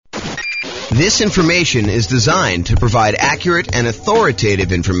This information is designed to provide accurate and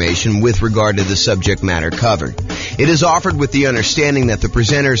authoritative information with regard to the subject matter covered. It is offered with the understanding that the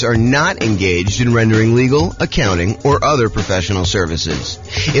presenters are not engaged in rendering legal, accounting, or other professional services.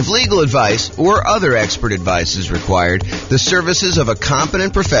 If legal advice or other expert advice is required, the services of a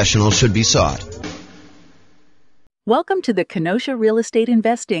competent professional should be sought. Welcome to the Kenosha Real Estate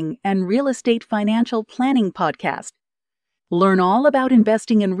Investing and Real Estate Financial Planning Podcast. Learn all about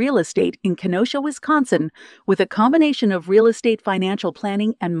investing in real estate in Kenosha, Wisconsin, with a combination of real estate financial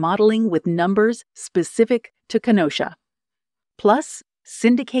planning and modeling with numbers specific to Kenosha. Plus,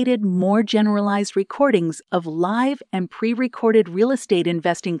 syndicated, more generalized recordings of live and pre-recorded real estate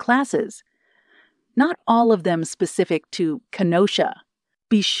investing classes. Not all of them specific to Kenosha.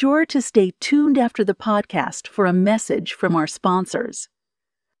 Be sure to stay tuned after the podcast for a message from our sponsors.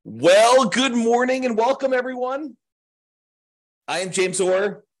 Well, good morning and welcome, everyone. I am James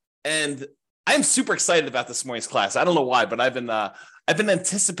Orr, and I'm super excited about this morning's class. I don't know why, but I've been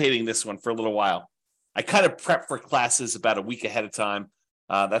anticipating this one for a little while. I kind of prep for classes about a week ahead of time.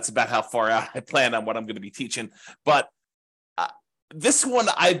 That's about how far out I plan on what I'm going to be teaching. But this one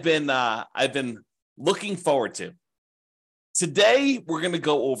I've been looking forward to. Today we're going to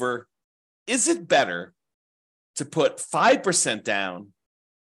go over: is it better to put 5% down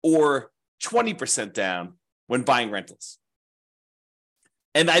or 20% down when buying rentals?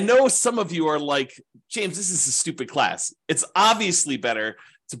 And I know some of you are like, James, this is a stupid class. It's obviously better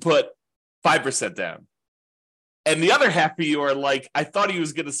to put 5% down. And the other half of you are like, I thought he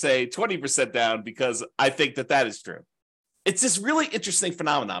was going to say 20% down because I think that is true. It's this really interesting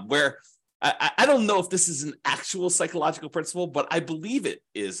phenomenon where I don't know if this is an actual psychological principle, but I believe it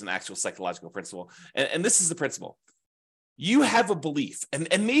is an actual psychological principle. And this is the principle. You have a belief, and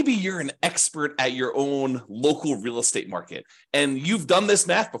maybe you're an expert at your own local real estate market, and you've done this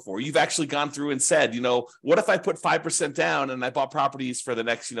math before. You've actually gone through and said, what if I put 5% down and I bought properties for the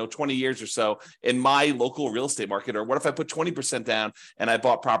next, 20 years or so in my local real estate market? Or what if I put 20% down and I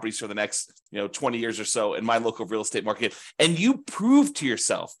bought properties for the next, 20 years or so in my local real estate market? And you prove to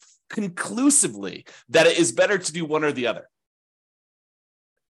yourself conclusively that it is better to do one or the other.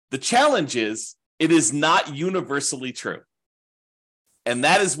 The challenge is, it is not universally true. And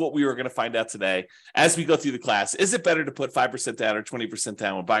that is what we were going to find out today as we go through the class. Is it better to put 5% down or 20%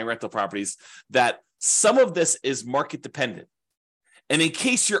 down when buying rental properties? That some of this is market dependent. And in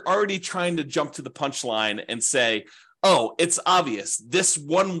case you're already trying to jump to the punchline and say, oh, it's obvious,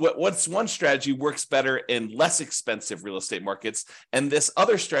 what's one strategy works better in less expensive real estate markets, and this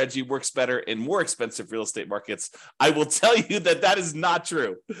other strategy works better in more expensive real estate markets, I will tell you that is not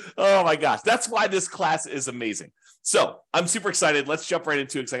true. Oh my gosh, that's why this class is amazing. So I'm super excited. Let's jump right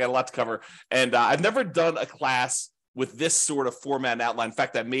into it because I got a lot to cover. And I've never done a class with this sort of format and outline. In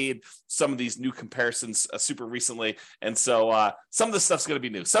fact, I made some of these new comparisons super recently. And so some of this stuff's going to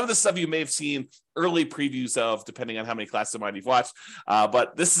be new. Some of the stuff you may have seen early previews of, depending on how many classes of mine you've watched.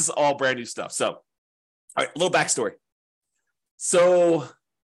 But this is all brand new stuff. So, all right, a little backstory. So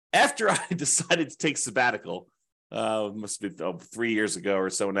after I decided to take sabbatical, must have been 3 years ago or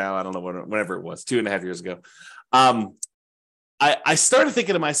so now. I don't know, whenever it was, 2.5 years ago. I started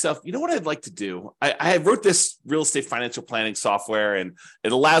thinking to myself, you know what I'd like to do? I wrote this real estate financial planning software, and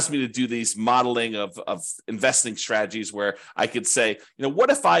it allows me to do these modeling of investing strategies where I could say, what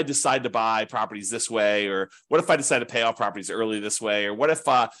if I decide to buy properties this way? Or what if I decide to pay off properties early this way? Or what if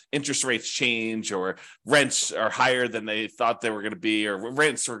interest rates change, or rents are higher than they thought they were going to be, or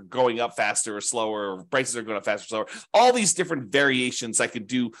rents are going up faster or slower, or prices are going up faster or slower? All these different variations I could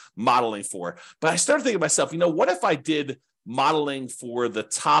do modeling for. But I started thinking to myself, what if I did modeling for the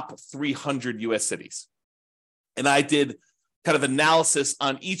top 300 U.S. cities? And I did kind of analysis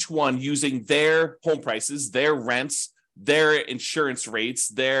on each one using their home prices, their rents, their insurance rates,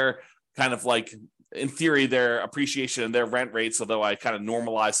 their kind of like, in theory, their appreciation and their rent rates, although I kind of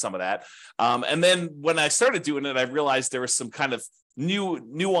normalized some of that. And then when I started doing it, I realized there was some kind of new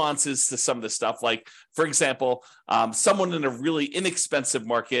nuances to some of this stuff. Like, for example, someone in a really inexpensive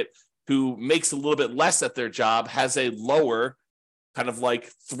market who makes a little bit less at their job has a lower kind of like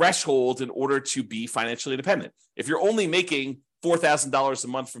threshold in order to be financially independent. If you're only making $4,000 a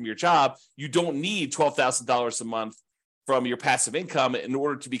month from your job, you don't need $12,000 a month from your passive income in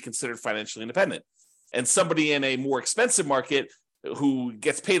order to be considered financially independent. And somebody in a more expensive market who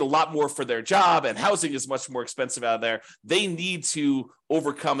gets paid a lot more for their job, and housing is much more expensive out there, they need to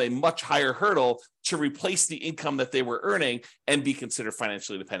overcome a much higher hurdle to replace the income that they were earning and be considered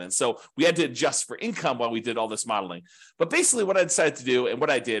financially independent. So we had to adjust for income while we did all this modeling. But basically what I decided to do, and what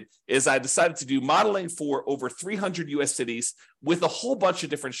I did, is I decided to do modeling for over 300 US cities with a whole bunch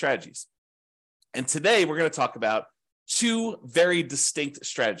of different strategies. And today we're going to talk about two very distinct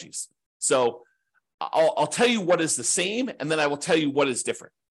strategies. So I'll tell you what is the same, and then I will tell you what is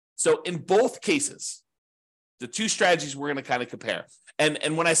different. So in both cases, the two strategies we're going to kind of compare.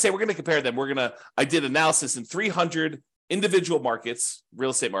 And when I say we're going to compare them, I did analysis in 300 individual markets,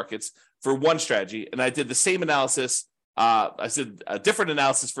 real estate markets, for one strategy. And I did the same analysis. I did a different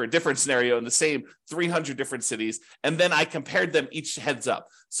analysis for a different scenario in the same 300 different cities. And then I compared them each heads up.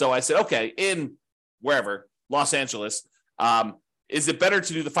 So I said, okay, in wherever, Los Angeles, is it better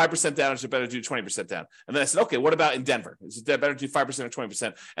to do the 5% down or is it better to do 20% down? And then I said, okay, what about in Denver? Is it better to do 5% or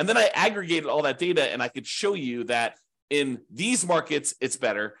 20%? And then I aggregated all that data and I could show you that in these markets, it's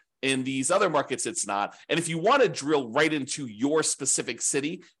better. In these other markets, it's not. And if you want to drill right into your specific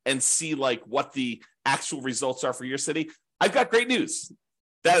city and see like what the actual results are for your city, I've got great news.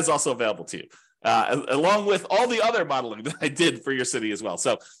 That is also available to you, along with all the other modeling that I did for your city as well.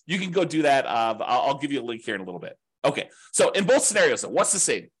 So you can go do that. I'll give you a link here in a little bit. Okay, so in both scenarios, what's the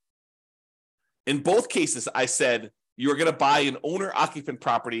same? In both cases, I said you're going to buy an owner-occupant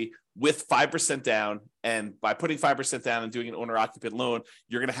property with 5% down, and by putting 5% down and doing an owner-occupant loan,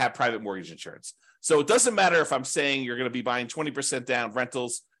 you're going to have private mortgage insurance. So it doesn't matter if I'm saying you're going to be buying 20% down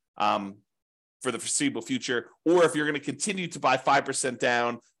rentals for the foreseeable future, or if you're going to continue to buy 5%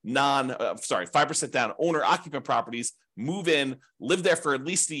 down 5% down owner-occupant properties, move in, live there for at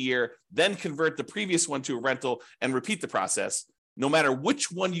least a year, then convert the previous one to a rental and repeat the process. No matter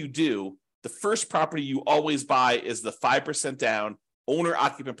which one you do, the first property you always buy is the 5% down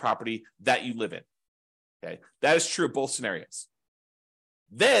owner-occupant property that you live in. Okay, that is true of both scenarios.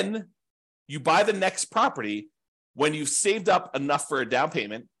 Then you buy the next property when you've saved up enough for a down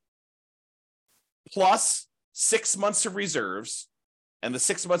payment, plus 6 months of reserves, and the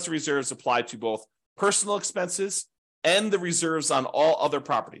 6 months of reserves apply to both personal expenses and the reserves on all other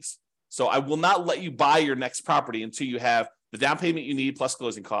properties. So I will not let you buy your next property until you have the down payment you need plus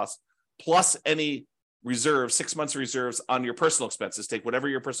closing costs, plus any reserves, 6 months of reserves on your personal expenses. Take whatever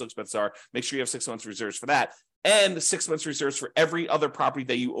your personal expenses are, make sure you have 6 months of reserves for that, and 6 months of reserves for every other property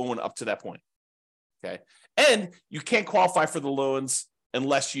that you own up to that point. Okay. And you can't qualify for the loans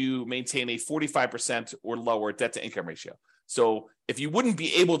unless you maintain a 45% or lower debt to income ratio. So if you wouldn't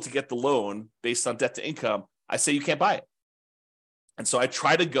be able to get the loan based on debt to income, I say you can't buy it. And so I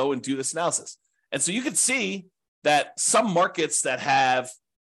try to go and do this analysis. And so you can see that some markets that have,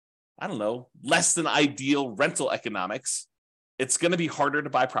 I don't know, less than ideal rental economics, it's going to be harder to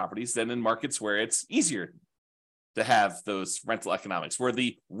buy properties than in markets where it's easier to have those rental economics, where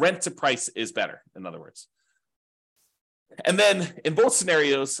the rent to price is better, in other words. And then in both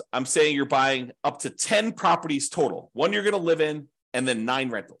scenarios, I'm saying you're buying up to 10 properties total, one you're going to live in, and then 9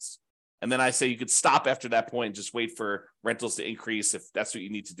 rentals. And then I say you could stop after that point and just wait for rentals to increase if that's what you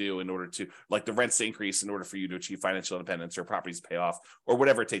need to do in order to, like the rents to increase in order for you to achieve financial independence or properties pay off or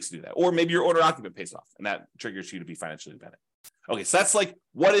whatever it takes to do that. Or maybe your owner occupant pays off and that triggers you to be financially independent. Okay, so that's like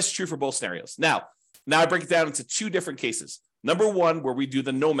what is true for both scenarios. Now I break it down into 2 different cases. Number one, where we do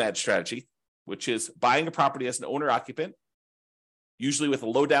the nomad strategy, which is buying a property as an owner occupant, usually with a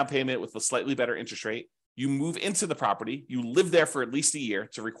low down payment with a slightly better interest rate. You move into the property, you live there for at least a year.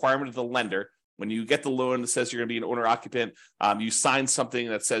 It's a requirement of the lender. When you get the loan that says you're going to be an owner occupant, you sign something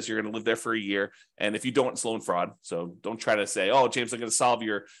that says you're going to live there for a year. And if you don't, it's loan fraud. So don't try to say, oh, James, I'm going to solve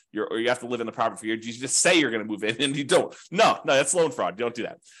or you have to live in the property for a year. You just say you're going to move in and you don't. No, that's loan fraud. You don't do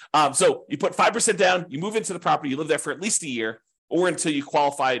that. So you put 5% down, you move into the property, you live there for at least a year or until you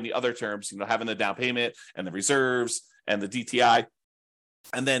qualify in the other terms, having the down payment and the reserves and the DTI.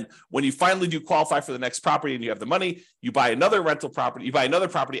 And then when you finally do qualify for the next property and you have the money, you buy another rental property, you buy another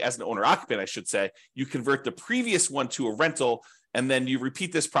property as an owner occupant, I should say, you convert the previous one to a rental, and then you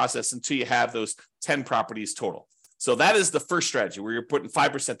repeat this process until you have those 10 properties total. So that is the first strategy where you're putting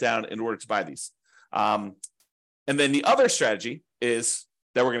 5% down in order to buy these. And then the other strategy is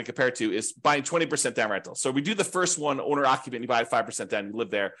that we're going to compare it to is buying 20% down rental. So we do the first one, owner occupant, you buy 5% down, you live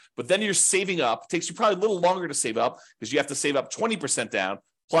there, but then you're saving up. It takes you probably a little longer to save up because you have to save up 20% down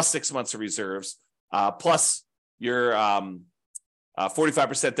plus 6 months of reserves, plus your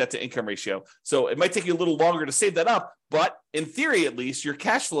 45% debt to income ratio. So it might take you a little longer to save that up, but in theory, at least your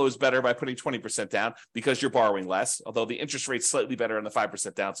cash flow is better by putting 20% down because you're borrowing less, although the interest rate's slightly better on the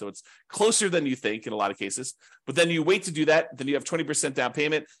 5% down. So it's closer than you think in a lot of cases, but then you wait to do that. Then you have 20% down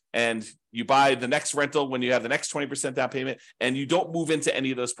payment and you buy the next rental when you have the next 20% down payment and you don't move into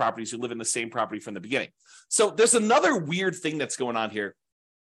any of those properties. You live in the same property from the beginning. So there's another weird thing that's going on here.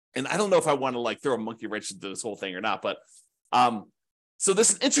 And I don't know if I want to like throw a monkey wrench into this whole thing or not, but so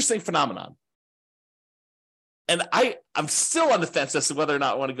this is an interesting phenomenon. And I'm still on the fence as to whether or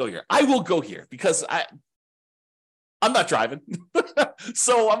not I want to go here. I will go here because I'm not driving.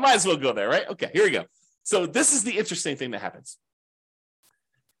 So I might as well go there, right? Okay, here we go. So this is the interesting thing that happens.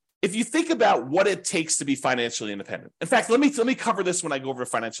 If you think about what it takes to be financially independent. In fact, let me cover this when I go over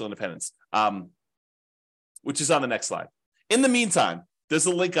financial independence, which is on the next slide. In the meantime, there's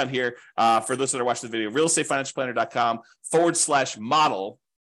a link on here for those that are watching the video, realestatefinancialplanner.com/model.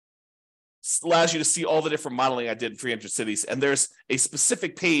 Allows you to see all the different modeling I did in 300 cities. And there's a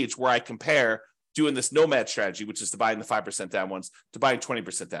specific page where I compare doing this nomad strategy, which is to buying the 5% down ones to buying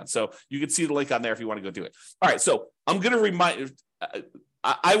 20% down. So you can see the link on there if you want to go do it. All right. So I'm going to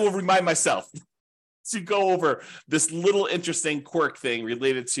I will remind myself to go over this little interesting quirk thing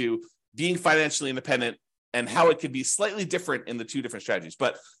related to being financially independent and how it could be slightly different in the two different strategies.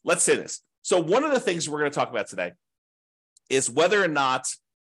 But let's say this. So one of the things we're going to talk about today is whether or not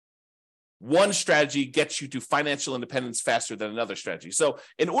one strategy gets you to financial independence faster than another strategy. So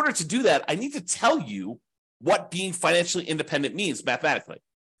in order to do that, I need to tell you what being financially independent means mathematically.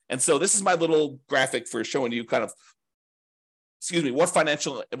 And so this is my little graphic for showing you kind of,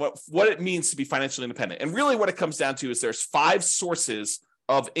 what it means to be financially independent. And really what it comes down to is there's 5 sources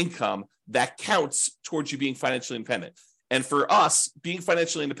of income that counts towards you being financially independent. And for us, being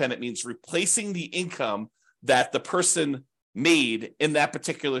financially independent means replacing the income that the person made in that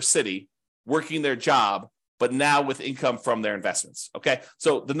particular city working their job, but now with income from their investments. Okay.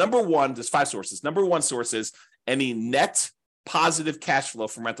 So there's 5 sources. Number 1 source is any net positive cash flow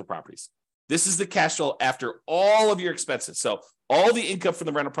from rental properties. This is the cash flow after all of your expenses. So all the income from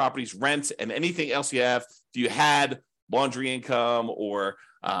the rental properties, rent, and anything else you have. If you had laundry income or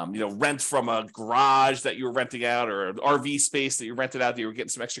rent from a garage that you were renting out or an RV space that you rented out that you were getting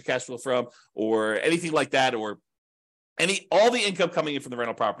some extra cash flow from or anything like that, or all the income coming in from the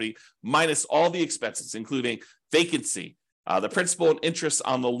rental property minus all the expenses, including vacancy, the principal and interest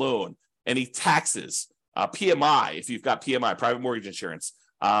on the loan, any taxes, PMI, if you've got PMI, private mortgage insurance,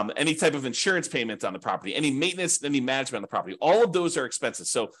 any type of insurance payment on the property, any maintenance, any management on the property, all of those are expenses.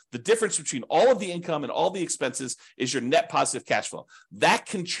 So the difference between all of the income and all the expenses is your net positive cash flow. That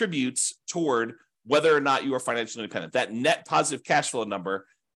contributes toward whether or not you are financially independent. That net positive cash flow number,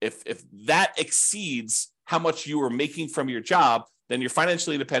 if that exceeds how much you are making from your job, then you're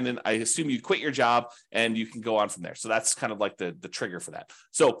financially independent. I assume you quit your job and you can go on from there. So that's kind of like the trigger for that.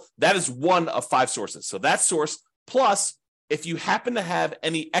 So that is one of 5 sources. So that source, plus if you happen to have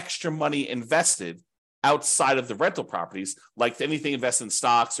any extra money invested outside of the rental properties, like anything invested in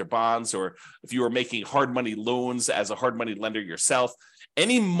stocks or bonds, or if you are making hard money loans as a hard money lender yourself,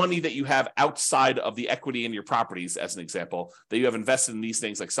 any money that you have outside of the equity in your properties, as an example, that you have invested in these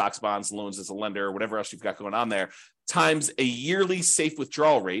things like stocks, bonds, loans as a lender, or whatever else you've got going on there, times a yearly safe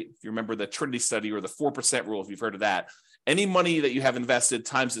withdrawal rate. If you remember the Trinity study or the 4% rule, if you've heard of that, any money that you have invested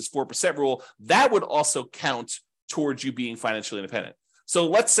times this 4% rule, that would also count towards you being financially independent. So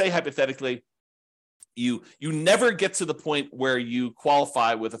let's say hypothetically, you never get to the point where you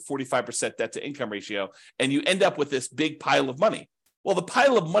qualify with a 45% debt to income ratio and you end up with this big pile of money. Well, the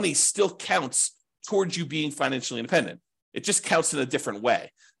pile of money still counts towards you being financially independent. It just counts in a different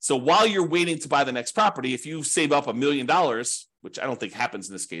way. So while you're waiting to buy the next property, if you save up $1 million, which I don't think happens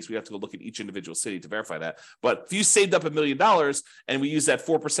in this case, we have to go look at each individual city to verify that. But if you saved up $1 million and we use that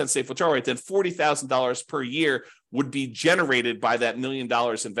 4% safe withdrawal rate, then $40,000 per year would be generated by that $1 million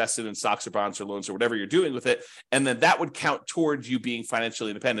invested in stocks or bonds or loans or whatever you're doing with it. And then that would count towards you being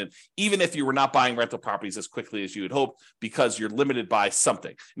financially independent, even if you were not buying rental properties as quickly as you had hoped, because you're limited by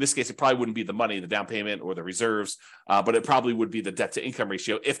something. In this case, it probably wouldn't be the money, the down payment or the reserves, but it probably would be the debt to income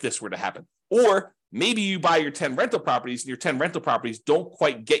ratio if this were to happen. Or maybe you buy your 10 rental properties and your 10 rental properties don't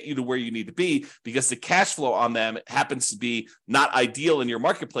quite get you to where you need to be because the cash flow on them happens to be not ideal in your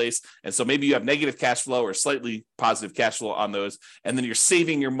marketplace. And so maybe you have negative cash flow or slightly positive cash flow on those. And then you're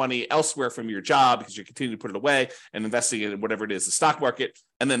saving your money elsewhere from your job because you're continuing to put it away and investing in whatever it is, the stock market.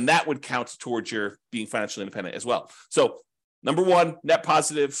 And then that would count towards your being financially independent as well. So number 1, net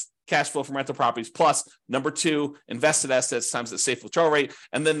positive cash flow from rental properties, plus number 2, invested assets times the safe withdrawal rate.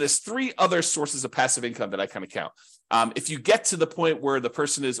 And then there's 3 other sources of passive income that I kind of count. If you get to the point where the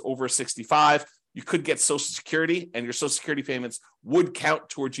person is over 65, you could get Social Security, and your Social Security payments would count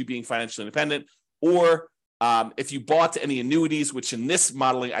towards you being financially independent. Or if you bought any annuities, which in this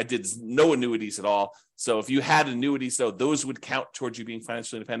modeling, I did no annuities at all. So if you had annuities, though, those would count towards you being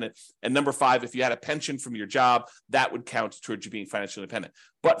financially independent. And number 5, if you had a pension from your job, that would count towards you being financially independent.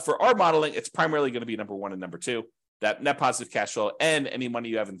 But for our modeling, it's primarily going to be number 1 and number 2, that net positive cash flow and any money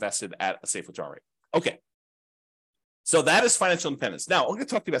you have invested at a safe withdrawal rate. Okay. So that is financial independence. Now, I'm going to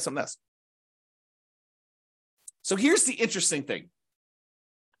talk to you about something else. So here's the interesting thing.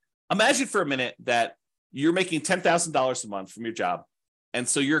 Imagine for a minute that you're making $10,000 a month from your job. And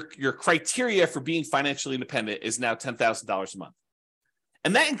so your criteria for being financially independent is now $10,000 a month.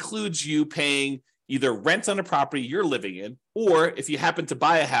 And that includes you paying either rent on a property you're living in, or if you happen to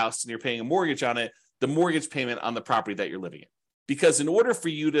buy a house and you're paying a mortgage on it, the mortgage payment on the property that you're living in. Because in order for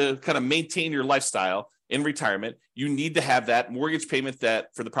you to kind of maintain your lifestyle in retirement, you need to have that mortgage payment that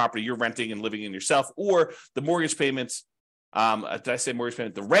for the property you're renting and living in yourself, or the mortgage payments, did I say mortgage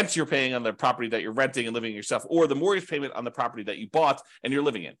payment? The rent you're paying on the property that you're renting and living in yourself, or the mortgage payment on the property that you bought and you're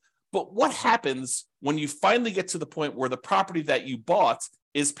living in. But what happens when you finally get to the point where the property that you bought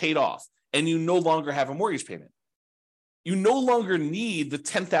is paid off and you no longer have a mortgage payment? You no longer need the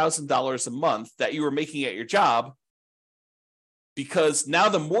 $10,000 a month that you were making at your job, because now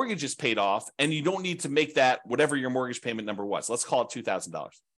the mortgage is paid off and you don't need to make that whatever your mortgage payment number was. Let's call it $2,000.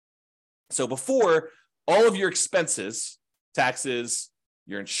 So before, all of your expenses, taxes,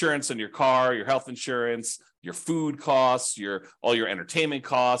 your insurance on your car, your health insurance, your food costs, all your entertainment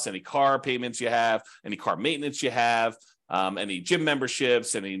costs, any car payments you have, any car maintenance you have, any gym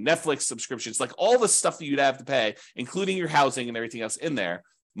memberships, any Netflix subscriptions, like all the stuff that you'd have to pay, including your housing and everything else in there,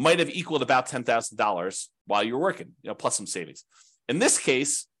 might have equaled about $10,000 while you were working, plus some savings. In this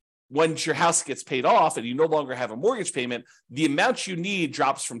case, when your house gets paid off and you no longer have a mortgage payment, the amount you need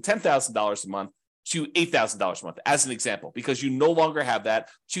drops from $10,000 a month to $8,000 a month, as an example, because you no longer have that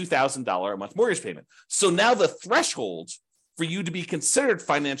 $2,000 a month mortgage payment. So now the threshold for you to be considered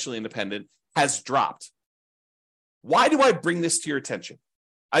financially independent has dropped. Why do I bring this to your attention?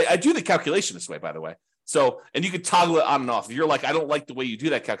 I do the calculation this way, by the way. So, and you could toggle it on and off. If you're like, I don't like the way you do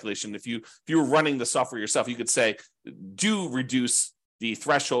that calculation. If you were running the software yourself, you could say, do reduce the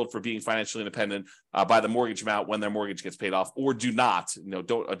threshold for being financially independent by the mortgage amount when their mortgage gets paid off, or do not,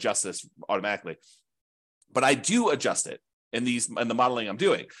 don't adjust this automatically. But I do adjust it in the modeling I'm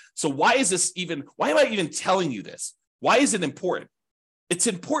doing. So why am I even telling you this? Why is it important? It's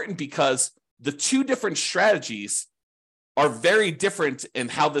important because the two different strategies are very different in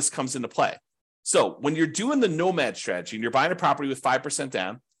how this comes into play. So when you're doing the nomad strategy and you're buying a property with 5%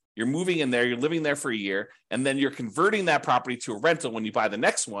 down, you're moving in there, you're living there for a year, and then you're converting that property to a rental when you buy the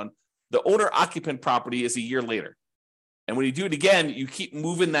next one, the owner-occupant property is a year later. And when you do it again, you keep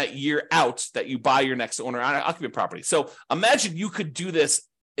moving that year out that you buy your next owner-occupant property. So imagine you could do this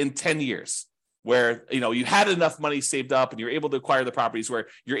in 10 years where you had enough money saved up and you're able to acquire the properties where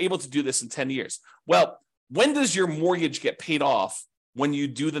you're able to do this in 10 years. Well, when does your mortgage get paid off when you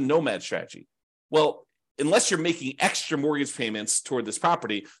do the nomad strategy? Well, unless you're making extra mortgage payments toward this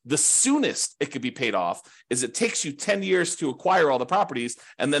property, the soonest it could be paid off is it takes you 10 years to acquire all the properties,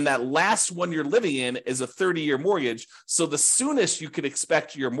 and then that last one you're living in is a 30-year mortgage. So the soonest you could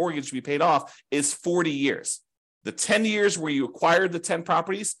expect your mortgage to be paid off is 40 years. The 10 years where you acquired the 10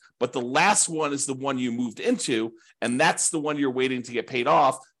 properties, but the last one is the one you moved into, and that's the one you're waiting to get paid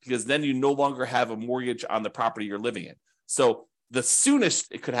off, because then you no longer have a mortgage on the property you're living in. So the soonest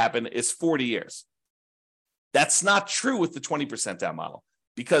it could happen is 40 years. That's not true with the 20% down model,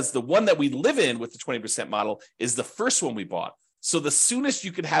 because the one that we live in with the 20% model is the first one we bought. So the soonest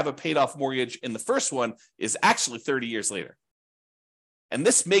you could have a paid off mortgage in the first one is actually 30 years later. And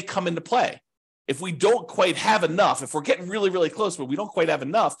this may come into play. If we don't quite have enough, if we're getting really, really close, but we don't quite have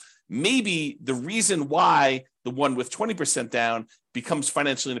enough, maybe the reason why the one with 20% down becomes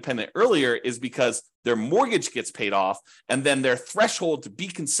financially independent earlier is because their mortgage gets paid off, and then their threshold to be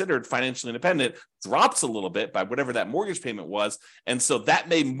considered financially independent drops a little bit by whatever that mortgage payment was. And so that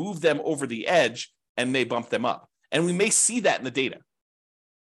may move them over the edge and may bump them up. And we may see that in the data.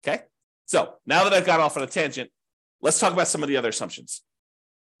 Okay. So now that I've got off on a tangent, let's talk about some of the other assumptions.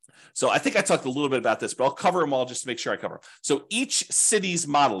 So I think I talked a little bit about this, but I'll cover them all just to make sure I cover them. So each city's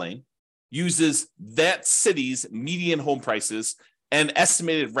modeling uses that city's median home prices and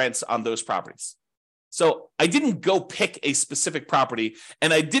estimated rents on those properties. So I didn't go pick a specific property,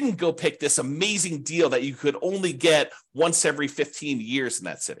 and I didn't go pick this amazing deal that you could only get once every 15 years in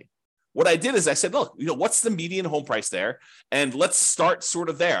that city. What I did is I said, look, what's the median home price there? And let's start sort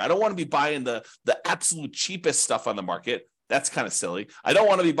of there. I don't want to be buying the absolute cheapest stuff on the market. That's kind of silly. I don't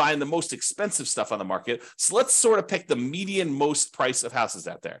want to be buying the most expensive stuff on the market. So let's sort of pick the median most price of houses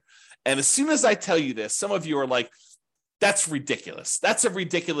out there. And as soon as I tell you this, some of you are like, that's ridiculous. That's a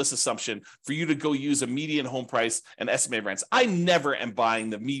ridiculous assumption for you to go use a median home price and estimated rents. I never am buying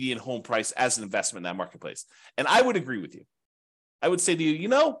the median home price as an investment in that marketplace. And I would agree with you. I would say to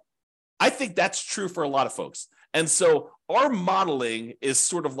you, I think that's true for a lot of folks. And so our modeling is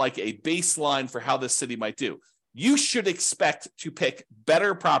sort of like a baseline for how this city might do. you should expect to pick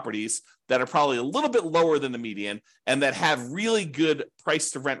better properties that are probably a little bit lower than the median and that have really good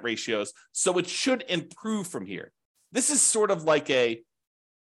price to rent ratios. So it should improve from here. This is sort of like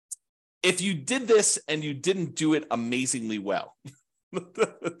if you did this and you didn't do it amazingly well,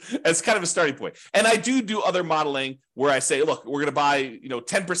 as kind of a starting point. And I do other modeling where I say, look, we're going to buy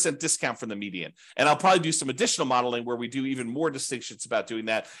 10% discount from the median. And I'll probably do some additional modeling where we do even more distinctions about doing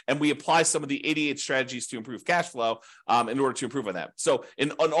that. And we apply some of the 88 strategies to improve cash flow in order to improve on that. So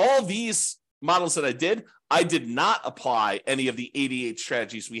on all these models that I did not apply any of the 88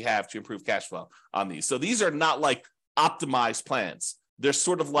 strategies we have to improve cash flow on these. So these are not like optimized plans. They're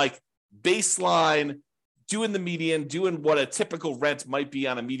sort of like baseline, doing the median, doing what a typical rent might be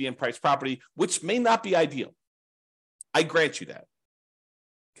on a median price property, which may not be ideal. I grant you that.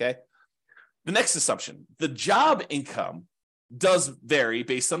 Okay. The next assumption, the job income does vary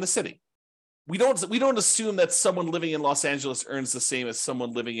based on the city. We don't assume that someone living in Los Angeles earns the same as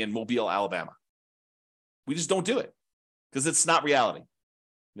someone living in Mobile, Alabama. We just don't do it because it's not reality.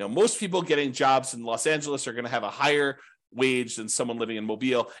 Most people getting jobs in Los Angeles are going to have a higher wage than someone living in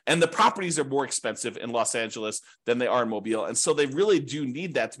Mobile, and the properties are more expensive in Los Angeles than they are in Mobile, and so they really do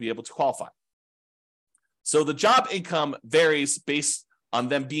need that to be able to qualify. So the job income varies based on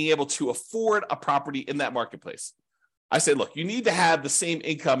them being able to afford a property in that marketplace. I say, look, you need to have the same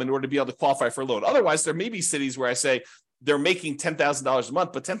income in order to be able to qualify for a loan. Otherwise, there may be cities where I say they're making $10,000 a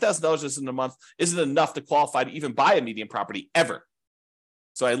month, but $10,000 isn't enough to qualify to even buy a median property ever.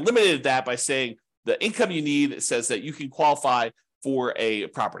 So I limited that by saying the income you need says that you can qualify for a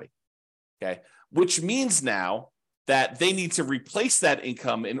property, okay? Which means now that they need to replace that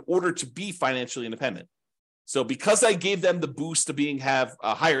income in order to be financially independent. So because I gave them the boost to have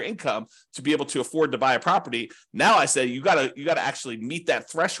a higher income to be able to afford to buy a property, now I say you gotta actually meet that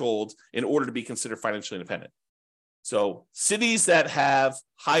threshold in order to be considered financially independent. So cities that have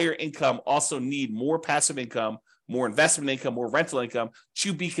higher income also need more passive income, more investment income, more rental income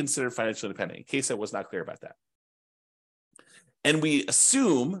to be considered financially independent, in case I was not clear about that. And we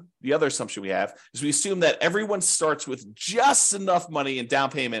assume, the other assumption we have, is we assume that everyone starts with just enough money in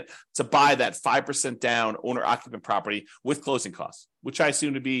down payment to buy that 5% down owner-occupant property with closing costs, which I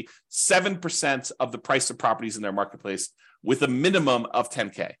assume to be 7% of the price of properties in their marketplace with a minimum of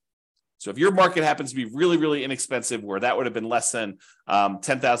 $10K. So if your market happens to be really, really inexpensive, where that would have been less than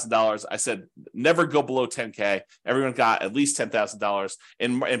 $10,000, I said never go below $10K. Everyone got at least $10,000.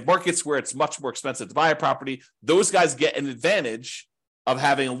 In markets where it's much more expensive to buy a property, those guys get an advantage of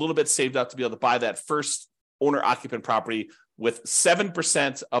having a little bit saved up to be able to buy that first owner-occupant property with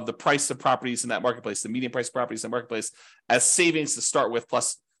 7% of the price of properties in that marketplace, the median price properties in the marketplace, as savings to start with,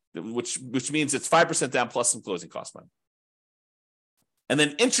 plus which means it's 5% down plus some closing cost money. And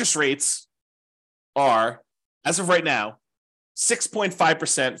then interest rates are, as of right now,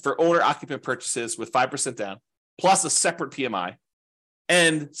 6.5% for owner-occupant purchases with 5% down, plus a separate PMI,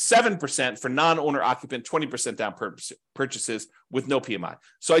 and 7% for non-owner-occupant 20% down purchases with no PMI.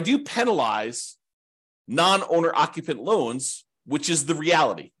 So I do penalize non-owner-occupant loans, which is the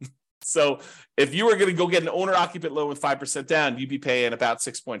reality. So if you were going to go get an owner-occupant loan with 5% down, you'd be paying about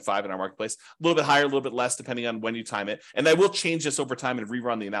 6.5 in our marketplace, a little bit higher, a little bit less, depending on when you time it. And I will change this over time and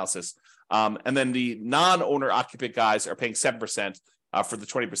rerun the analysis. And then the non-owner-occupant guys are paying 7% for the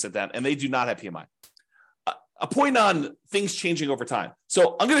 20% down, and they do not have PMI. A point on things changing over time.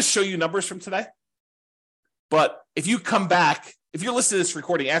 So I'm going to show you numbers from today. But if you come back, if you're listening to this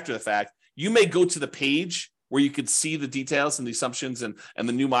recording after the fact, you may go to the page where you could see the details and the assumptions and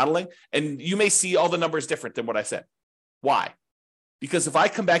the new modeling, and you may see all the numbers different than what I said. Why? Because if I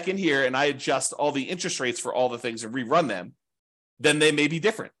come back in here and I adjust all the interest rates for all the things and rerun them, then they may be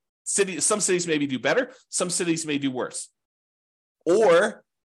different. Some cities maybe do better, some cities may do worse. Or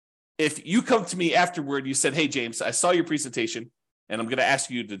if you come to me afterward, you said, hey, James, I saw your presentation, and I'm going to ask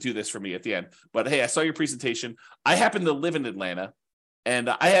you to do this for me at the end. But hey, I saw your presentation. I happen to live in Atlanta.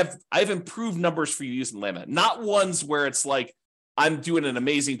 And I've improved numbers for you using Atlanta, not ones where it's like I'm doing an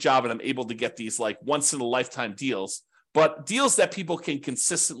amazing job and I'm able to get these like once in a lifetime deals, but deals that people can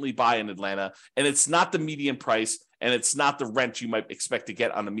consistently buy in Atlanta. And it's not the median price and it's not the rent you might expect to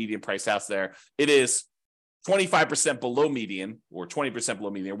get on the median price house there. It is 25% below median or 20% below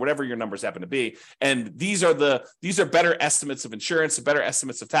median, whatever your numbers happen to be. And these are better estimates of insurance, better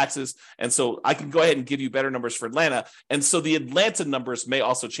estimates of taxes. And so I can go ahead and give you better numbers for Atlanta. And so the Atlanta numbers may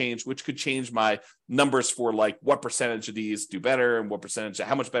also change, which could change my numbers for like what percentage of these do better and what percentage,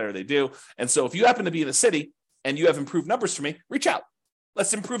 how much better they do. And so if you happen to be in a city and you have improved numbers for me, reach out.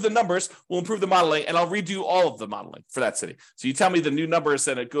 let's improve the numbers, we'll improve the modeling, and I'll redo all of the modeling for that city. So you tell me the new numbers,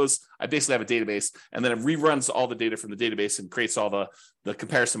 and it goes, I basically have a database, and then it reruns all the data from the database and creates all the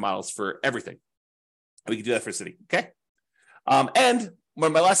comparison models for everything. We can do that for a city, okay? And one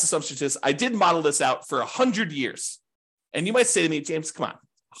of my last assumptions is I did model this out for 100 years. And you might say to me, James, come on,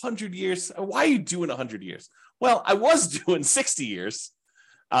 100 years? Why are you doing 100 years? Well, I was doing 60 years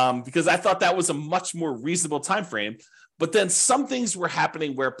because I thought that was a much more reasonable time frame. But then some things were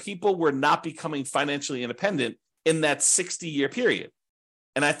happening where people were not becoming financially independent in that 60-year period.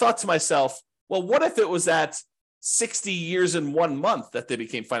 And I thought to myself, well, what if it was at 60 years and 1 month that they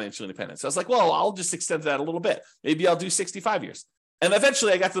became financially independent? So I was like, well, I'll just extend that a little bit. Maybe I'll do 65 years. And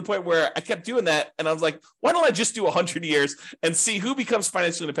eventually I got to the point where I kept doing that. And I was like, why don't I just do 100 years and see who becomes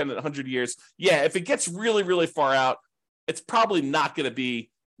financially independent in 100 years? Yeah, if it gets really, really far out, it's probably not going to be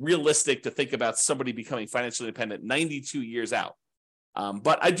realistic to think about somebody becoming financially independent 92 years out.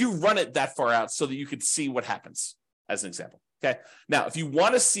 But I do run it that far out so that you could see what happens as an example. Okay. Now, if you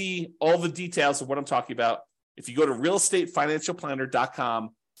want to see all the details of what I'm talking about, if you go to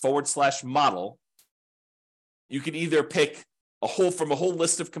realestatefinancialplanner.com/model, you can either pick from a whole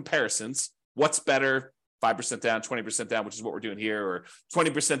list of comparisons, what's better, 5% down, 20% down, which is what we're doing here, or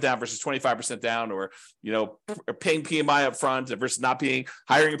 20% down versus 25% down, or paying PMI up front versus not paying,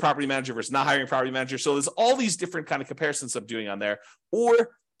 hiring a property manager versus not hiring a property manager. So there's all these different kind of comparisons I'm doing on there.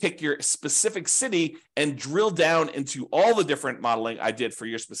 Or pick your specific city and drill down into all the different modeling I did for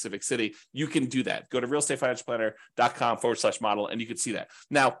your specific city. You can do that. Go to realestatefinancialplanner.com/model and you can see that.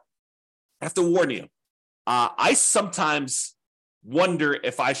 Now, I have to warn you, I sometimes wonder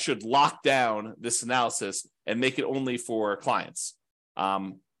if I should lock down this analysis and make it only for clients.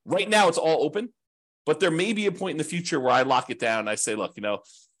 Right now, it's all open, but there may be a point in the future where I lock it down. And I say, look,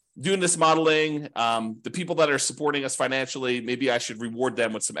 doing this modeling, the people that are supporting us financially, maybe I should reward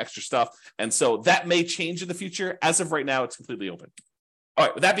them with some extra stuff. And so that may change in the future. As of right now, it's completely open. All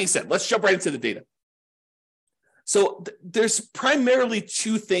right, with that being said, let's jump right into the data. So there's primarily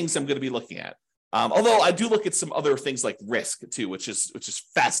two things I'm going to be looking at. Although I do look at some other things like risk too, which is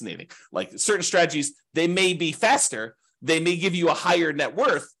fascinating. Like certain strategies, they may be faster, they may give you a higher net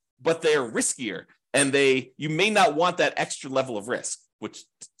worth, but they're riskier, and you may not want that extra level of risk, which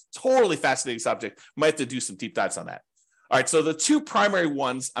totally fascinating subject. Might have to do some deep dives on that. All right, so the two primary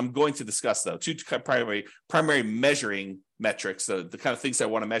ones I'm going to discuss, though, two primary measuring metrics, the kind of things I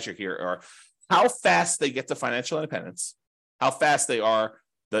want to measure here are how fast they get to financial independence, how fast they are,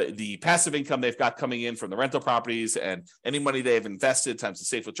 the passive income they've got coming in from the rental properties and any money they've invested times the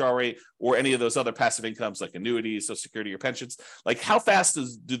safe withdrawal rate, or any of those other passive incomes like annuities, Social Security, or pensions. Like how fast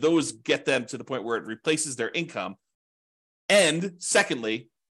do those get them to the point where it replaces their income? And secondly,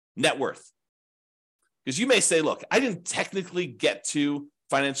 net worth. Because you may say, look, I didn't technically get to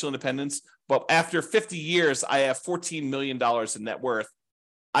financial independence, but after 50 years, I have $14 million in net worth.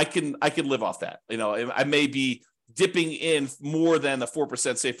 I can live off that. I may be dipping in more than the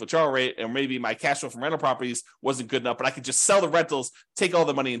 4% safe withdrawal rate, and maybe my cash flow from rental properties wasn't good enough, but I could just sell the rentals, take all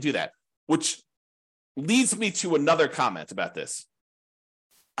the money and do that, which leads me to another comment about this.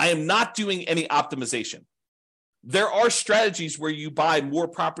 I am not doing any optimization. There are strategies where you buy more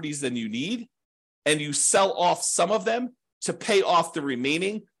properties than you need and you sell off some of them to pay off the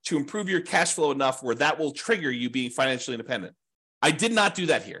remaining to improve your cash flow enough where that will trigger you being financially independent. I did not do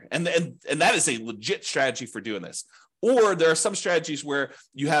that here. And that is a legit strategy for doing this. Or there are some strategies where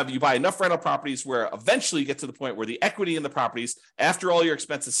you buy enough rental properties where eventually you get to the point where the equity in the properties, after all your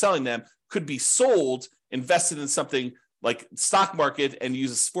expenses selling them, could be sold, invested in something like stock market and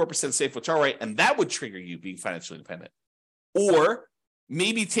use a 4% safe withdrawal rate, and that would trigger you being financially independent. Or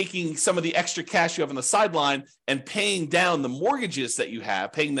maybe taking some of the extra cash you have on the sideline and paying down the mortgages that you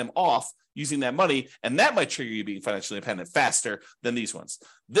have, paying them off, using that money, and that might trigger you being financially independent faster than these ones.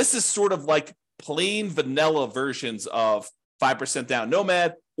 This is sort of like plain vanilla versions of 5% down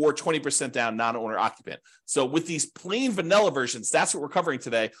nomad or 20% down non-owner occupant. So with these plain vanilla versions, that's what we're covering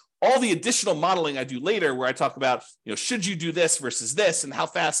today. All the additional modeling I do later where I talk about, should you do this versus this and how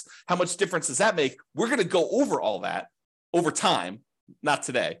much difference does that make? We're going to go over all that over time, not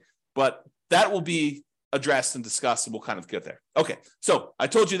today, but that will be addressed and discussed, and we'll kind of get there. Okay, so I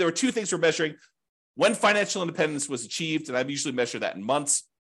told you there were two things we're measuring. When financial independence was achieved, and I usually measure that in months,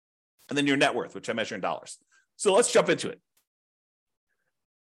 and then your net worth, which I measure in dollars. So let's jump into it.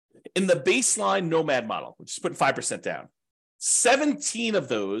 In the baseline nomad model, which is putting 5% down, 17 of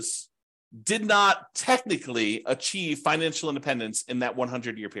those did not technically achieve financial independence in that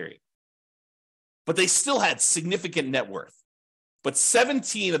 100-year period. But they still had significant net worth. But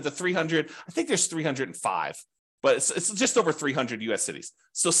 17 of the 300, I think there's 305 but it's just over 300 U.S. cities.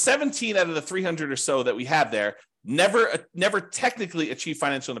 So 17 out of the 300 or so that we have there never technically achieved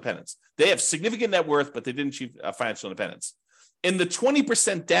financial independence. They have significant net worth, but they didn't achieve financial independence. In the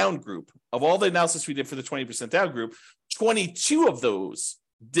 20% down group, of all the analysis we did for the 20% down group, 22 of those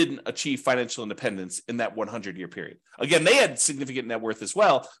didn't achieve financial independence in that 100-year period. Again, they had significant net worth as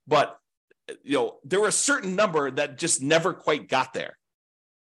well, but there were a certain number that just never quite got there.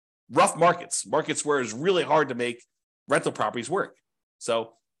 Rough markets where it's really hard to make rental properties work.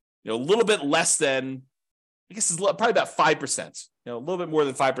 So, a little bit less than, I guess it's probably about 5%, a little bit more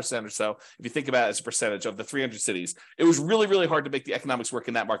than 5% or so. If you think about it as a percentage of the 300 cities, it was really, really hard to make the economics work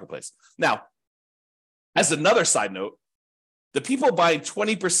in that marketplace. Now, as another side note, the people buying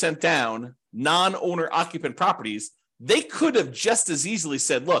 20% down non-owner occupant properties, they could have just as easily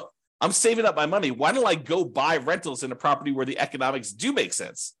said, look, I'm saving up my money. Why don't I go buy rentals in a property where the economics do make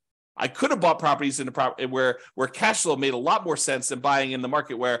sense? I could have bought properties in a property where cash flow made a lot more sense than buying in the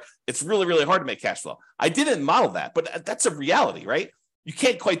market where it's really, really hard to make cash flow. I didn't model that, but that's a reality, right? You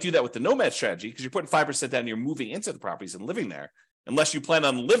can't quite do that with the nomad strategy because you're putting 5% down and you're moving into the properties and living there. Unless you plan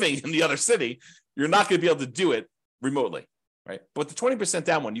on living in the other city, you're not going to be able to do it remotely, right? But the 20%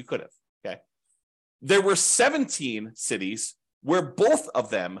 down one, you could have, okay? There were 17 cities where both of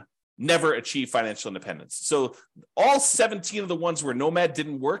them never achieved financial independence. So all 17 of the ones where nomad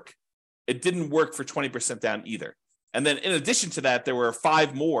didn't work, it didn't work for 20% down either. And then in addition to that, there were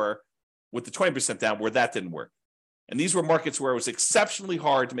 5 more with the 20% down where that didn't work. And these were markets where it was exceptionally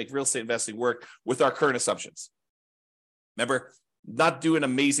hard to make real estate investing work with our current assumptions. Remember, not doing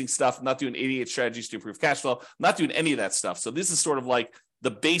amazing stuff, not doing 88 strategies to improve cash flow, not doing any of that stuff. So this is sort of like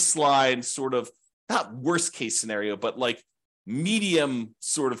the baseline sort of, not worst case scenario, but like medium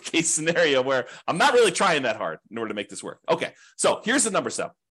sort of case scenario where I'm not really trying that hard in order to make this work. Okay, so here's the numbers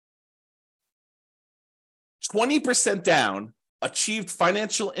though. 20% down achieved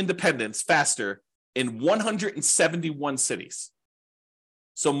financial independence faster in 171 cities.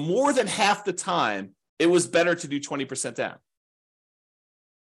 So more than half the time, it was better to do 20% down.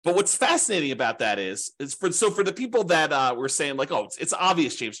 But what's fascinating about that is for the people that were saying like, oh, it's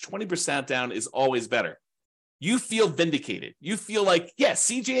obvious, James, 20% down is always better. You feel vindicated. You feel like, yeah,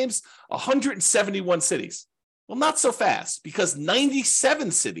 see, James, 171 cities. Well, not so fast because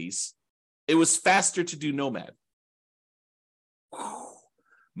 97 cities, it was faster to do nomad.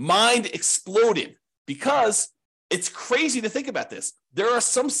 Mind exploded because it's crazy to think about this. There are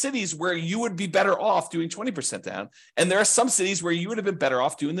some cities where you would be better off doing 20% down, and there are some cities where you would have been better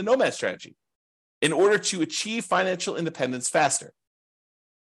off doing the nomad strategy in order to achieve financial independence faster.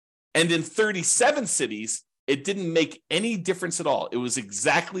 And in 37 cities, it didn't make any difference at all. It was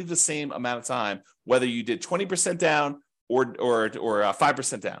exactly the same amount of time, whether you did 20% down or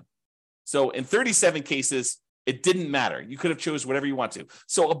 5% down. So in 37 cases, it didn't matter. You could have chose whatever you want to.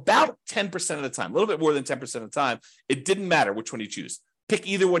 So about 10% of the time, a little bit more than 10% of the time, it didn't matter which one you choose. Pick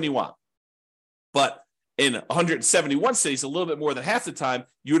either one you want. But in 171 cities, a little bit more than half the time,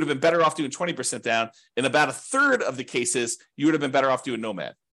 you would have been better off doing 20% down. In about a third of the cases, you would have been better off doing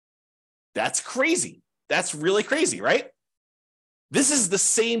nomad. That's crazy. That's really crazy, right? This is the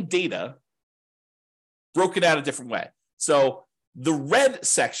same data broken out a different way. So the red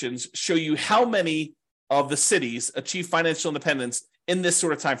sections show you how many of the cities achieve financial independence in this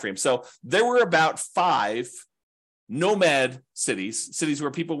sort of time frame. So there were about 5 nomad cities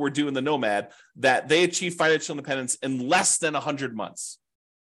where people were doing the nomad, that they achieved financial independence in less than 100 months.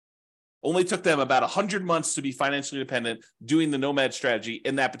 Only took them about 100 months to be financially independent doing the nomad strategy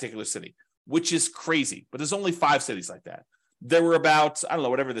in that particular city, which is crazy. But there's only 5 cities like that. There were about, I don't know,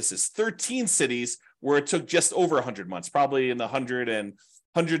 whatever this is, 13 cities where it took just over 100 months, probably in the 100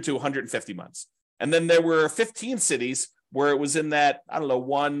 to 150 months. And then there were 15 cities where it was in that, I don't know,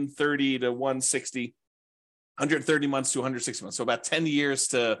 130 to 160, 130 months to 160 months. So about 10 years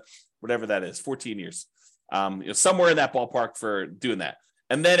to whatever that is, 14 years, somewhere in that ballpark for doing that.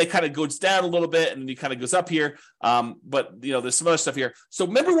 And then it kind of goes down a little bit and it kind of goes up here. But there's some other stuff here. So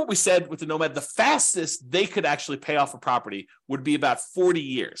remember what we said with the nomad, the fastest they could actually pay off a property would be about 40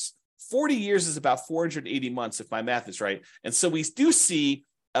 years. 40 years is about 480 months, if my math is right. And so we do see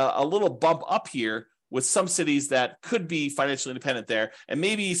a little bump up here with some cities that could be financially independent there. And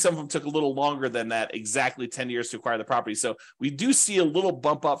maybe some of them took a little longer than that, exactly 10 years to acquire the property. So we do see a little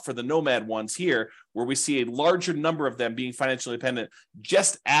bump up for the nomad ones here, where we see a larger number of them being financially independent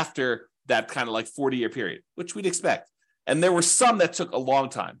just after that kind of like 40-year period, which we'd expect. And there were some that took a long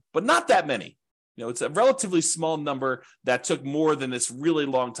time, but not that many. It's a relatively small number that took more than this really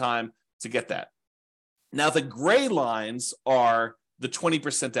long time to get that. Now, the gray lines are the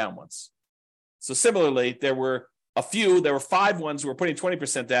 20% down ones. So similarly, there were a few, there were 5 ones who were putting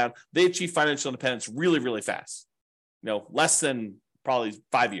 20% down. They achieved financial independence really, really fast. Less than probably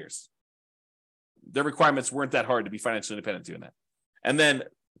 5 years. Their requirements weren't that hard to be financially independent doing that. And then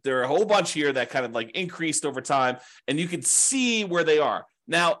there are a whole bunch here that kind of like increased over time, and you can see where they are.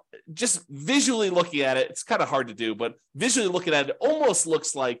 Now, just visually looking at it, it's kind of hard to do, but visually looking at it, it almost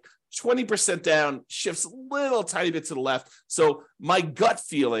looks like 20% down shifts a little tiny bit to the left. So my gut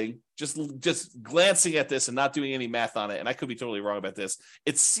feeling, just glancing at this and not doing any math on it, and I could be totally wrong about this,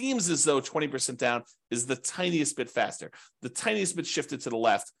 it seems as though 20% down is the tiniest bit faster, the tiniest bit shifted to the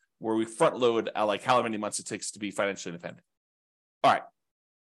left, where we front load like however many months it takes to be financially independent. All right.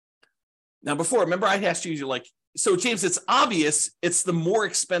 Now, before, remember I asked you, you're like, so James, it's obvious it's the more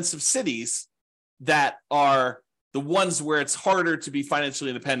expensive cities that are the ones where it's harder to be financially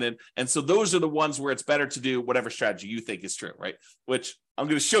independent. And so those are the ones where it's better to do whatever strategy you think is true, right? Which I'm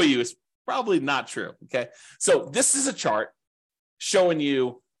going to show you is probably not true, okay? So this is a chart showing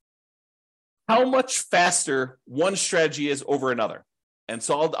you how much faster one strategy is over another. And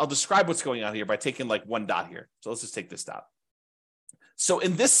so I'll describe what's going on here by taking like one dot here. So let's just take this dot. So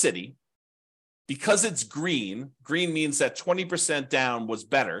in this city, because it's green means that 20% down was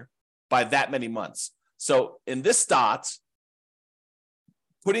better by that many months. So in this dot,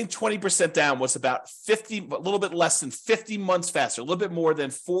 putting 20% down was about a little bit less than 50 months faster, a little bit more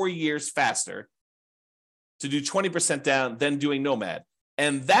than 4 years faster to do 20% down than doing Nomad.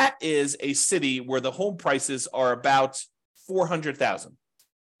 And that is a city where the home prices are about $400,000,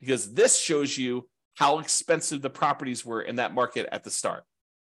 because this shows you how expensive the properties were in that market at the start.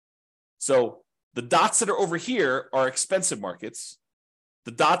 So the dots that are over here are expensive markets.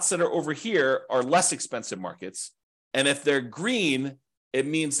 The dots that are over here are less expensive markets. And if they're green, it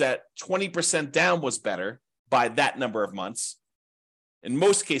means that 20% down was better by that number of months. In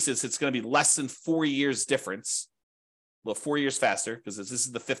most cases, it's going to be less than 4 years difference. Well, 4 years faster, because this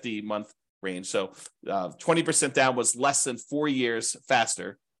is the 50-month range. So 20% down was less than 4 years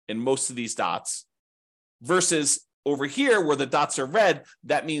faster in most of these dots. Versus over here, where the dots are red,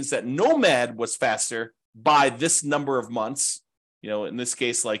 that means that Nomad was faster by this number of months. In this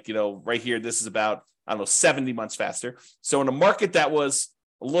case, right here, this is about, 70 months faster. So in a market that was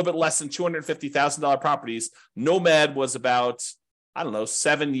a little bit less than $250,000 properties, Nomad was about,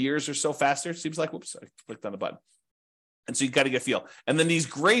 7 years or so faster. Seems like, whoops, I clicked on the button. And so you got to get a feel. And then these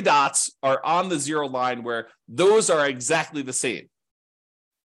gray dots are on the zero line where those are exactly the same.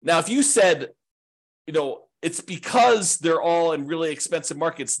 Now, if you said, it's because they're all in really expensive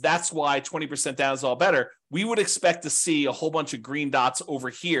markets, that's why 20% down is all better, we would expect to see a whole bunch of green dots over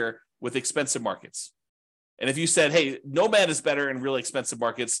here with expensive markets. And if you said, hey, Nomad is better in really expensive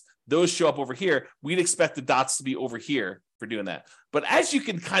markets, those show up over here, we'd expect the dots to be over here for doing that. But as you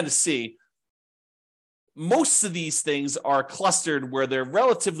can kind of see, most of these things are clustered where they're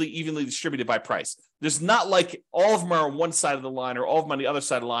relatively evenly distributed by price. There's not like all of them are on one side of the line or all of them on the other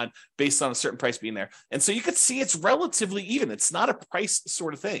side of the line based on a certain price being there. And so you could see it's relatively even. It's not a price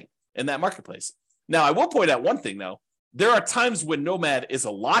sort of thing in that marketplace. Now, I will point out one thing, though. There are times when Nomad is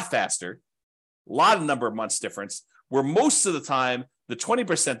a lot faster, a lot of number of months difference, where most of the time, the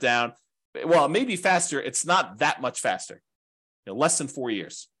 20% down, well, it may be faster. It's not that much faster, less than 4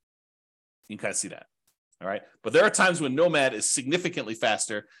 years. You can kind of see that. All right. But there are times when Nomad is significantly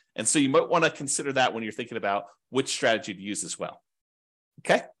faster. And so you might want to consider that when you're thinking about which strategy to use as well.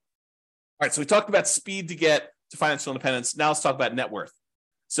 Okay. All right. So we talked about speed to get to financial independence. Now let's talk about net worth.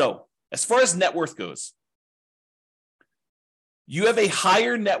 So as far as net worth goes, you have a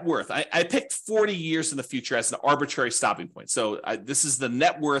higher net worth. I picked 40 years in the future as an arbitrary stopping point. So this is the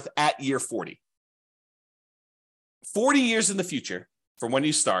net worth at year 40. 40 years in the future from when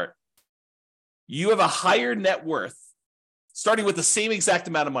you start, you have a higher net worth, starting with the same exact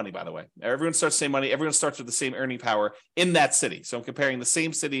amount of money, by the way. Everyone starts the same money. Everyone starts with the same earning power in that city. So I'm comparing the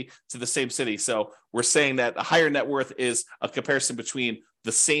same city to the same city. So we're saying that a higher net worth is a comparison between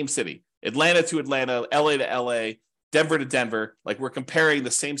the same city, Atlanta to Atlanta, LA to LA, Denver to Denver. Like we're comparing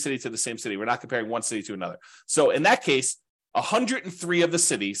the same city to the same city. We're not comparing one city to another. So in that case, 103 of the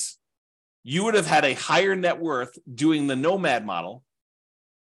cities, you would have had a higher net worth doing the Nomad model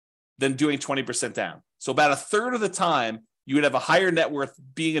than doing 20% down. So about a third of the time, you would have a higher net worth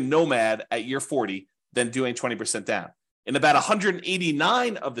being a Nomad at year 40 than doing 20% down. In about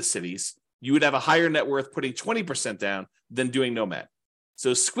 189 of the cities, you would have a higher net worth putting 20% down than doing Nomad.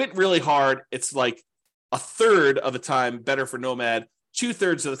 So squint really hard. It's like a third of the time better for Nomad,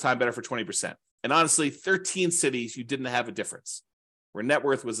 2/3 of the time better for 20%. And honestly, 13 cities, you didn't have a difference where net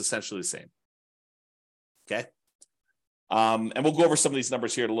worth was essentially the same. Okay. And we'll go over some of these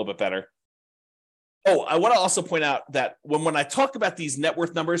numbers here a little bit better. Oh, I want to also point out that when I talk about these net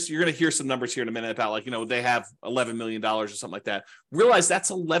worth numbers, you're going to hear some numbers here in a minute about they have $11 million or something like that. Realize that's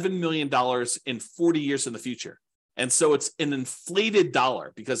 $11 million in 40 years in the future. And so it's an inflated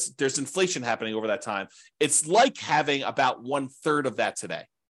dollar because there's inflation happening over that time. It's like having about 1/3 of that today.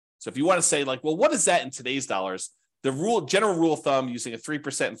 So if you want to say well, what is that in today's dollars? The general rule of thumb using a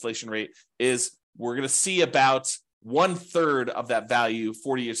 3% inflation rate is we're going to see about 1/3 of that value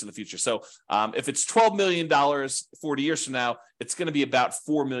 40 years in the future. So if it's $12 million 40 years from now, it's going to be about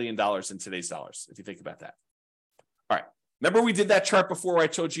 $4 million in today's dollars, if you think about that. All right. Remember we did that chart before where I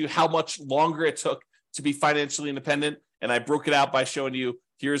told you how much longer it took to be financially independent? And I broke it out by showing you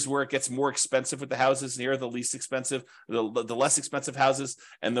here's where it gets more expensive with the houses, and here are the least expensive, the less expensive houses.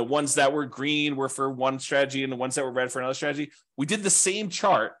 And the ones that were green were for one strategy and the ones that were red for another strategy. We did the same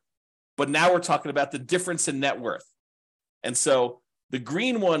chart, but now we're talking about the difference in net worth. And so the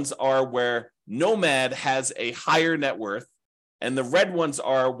green ones are where Nomad has a higher net worth, and the red ones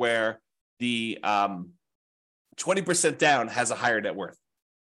are where the 20% down has a higher net worth.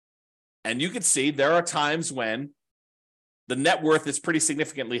 And you can see there are times when the net worth is pretty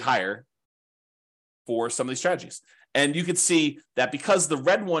significantly higher for some of these strategies. And you can see that because the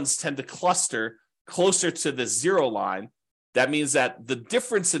red ones tend to cluster closer to the zero line, that means that the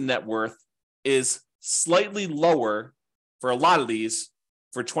difference in net worth is slightly lower for a lot of these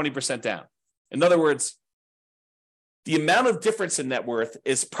for 20% down. In other words, the amount of difference in net worth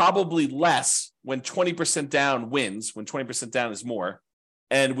is probably less when 20% down wins, when 20% down is more.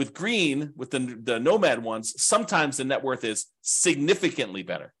 And with green, with the Nomad ones, sometimes the net worth is significantly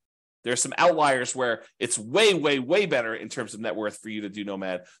better. There are some outliers where it's way, way, way better in terms of net worth for you to do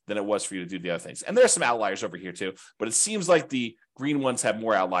Nomad than it was for you to do the other things. And there are some outliers over here too, but it seems like the green ones have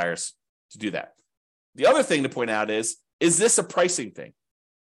more outliers to do that. The other thing to point out is this a pricing thing?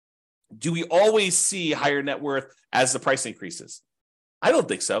 Do we always see higher net worth as the price increases? I don't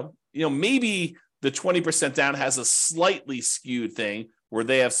think so. Maybe the 20% down has a slightly skewed thing where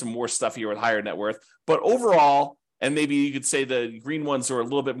they have some more stuff here with higher net worth. But overall, and maybe you could say the green ones are a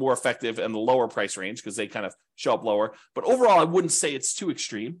little bit more effective in the lower price range because they kind of show up lower. But overall, I wouldn't say it's too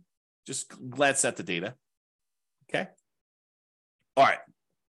extreme. Just glance at the data. Okay. All right.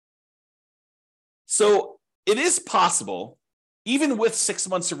 So it is possible, even with 6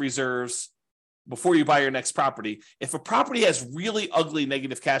 months of reserves before you buy your next property, if a property has really ugly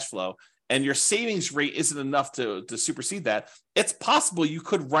negative cash flow and your savings rate isn't enough to supersede that, it's possible you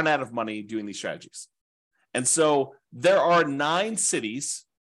could run out of money doing these strategies. And so there are 9 cities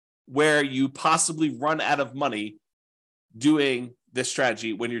where you possibly run out of money doing this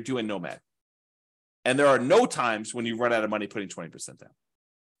strategy when you're doing Nomad. And there are no times when you run out of money putting 20% down.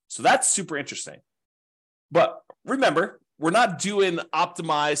 So that's super interesting. But remember, we're not doing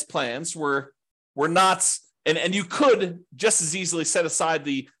optimized plans. We're not, and you could just as easily set aside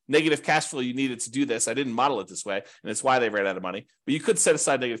the negative cash flow you needed to do this. I didn't model it this way, and it's why they ran out of money. But you could set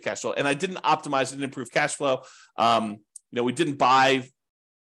aside negative cash flow, and I didn't optimize it and improve cash flow. We didn't buy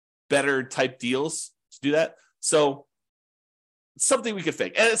better type deals to do that. So it's something we could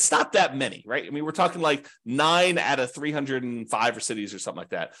fake, and it's not that many, right? I mean, we're talking like 9 out of 305 cities or something like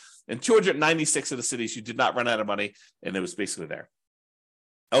that. And 296 of the cities, you did not run out of money, and it was basically there.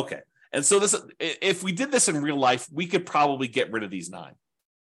 Okay. And so if we did this in real life, we could probably get rid of these 9.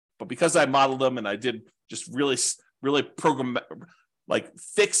 But because I modeled them and I did just really, really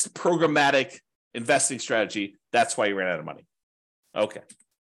fixed programmatic investing strategy, that's why you ran out of money. Okay.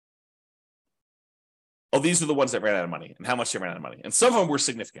 Oh, these are the ones that ran out of money and how much they ran out of money. And some of them were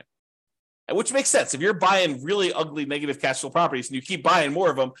significant, which makes sense. If you're buying really ugly negative cash flow properties and you keep buying more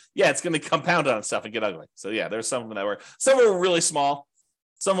of them, yeah, it's going to compound on itself and get ugly. So yeah, there's some of them some of them were really small.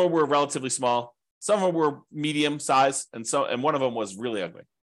 Some of them were relatively small. Some of them were medium size. And one of them was really ugly.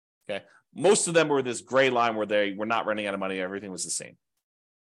 Okay. Most of them were this gray line where they were not running out of money. Everything was the same.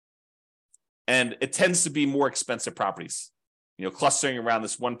 And it tends to be more expensive properties, clustering around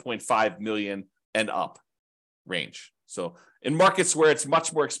this 1.5 million and up range. So in markets where it's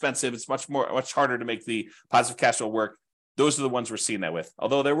much more expensive, it's much harder to make the positive cash flow work. Those are the ones we're seeing that with.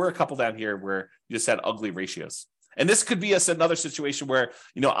 Although there were a couple down here where you just had ugly ratios. And this could be another situation where,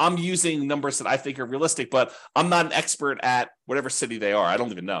 I'm using numbers that I think are realistic, but I'm not an expert at whatever city they are. I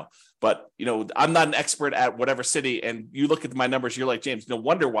don't even know. But, I'm not an expert at whatever city. And you look at my numbers, you're like, James, no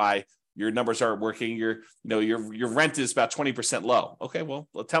wonder why your numbers aren't working. Your rent is about 20% low. Okay, well,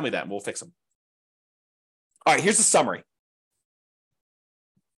 tell me that and we'll fix them. All right, here's the summary.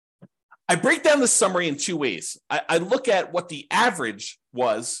 I break down the summary in two ways. I look at what the average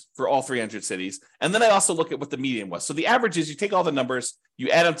was for all 300 cities, and then I also look at what the median was. So the average is you take all the numbers, you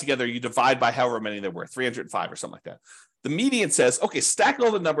add them together, you divide by however many there were, 305 or something like that. The median says, okay, stack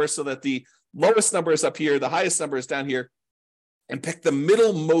all the numbers so that the lowest number is up here, the highest number is down here, and pick the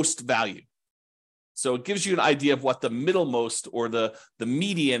middlemost value. So it gives you an idea of what the middlemost or the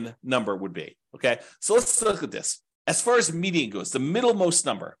median number would be. Okay, so let's look at this. As far as median goes, the middlemost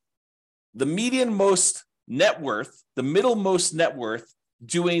number, the median most net worth, the middlemost net worth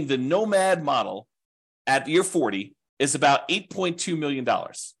doing the Nomad model at year 40 is about $8.2 million.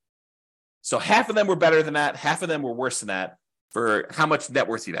 So half of them were better than that, half of them were worse than that for how much net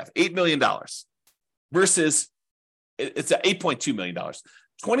worth you'd have. $8 million versus it's at $8.2 million.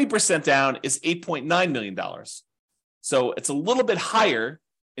 20% down is $8.9 million. So it's a little bit higher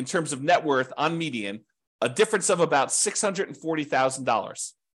in terms of net worth on median, a difference of about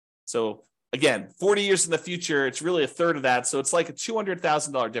 $640,000. So again, 40 years in the future, it's really a third of that. So it's like a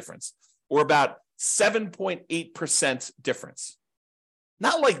 $200,000 difference, or about 7.8% difference.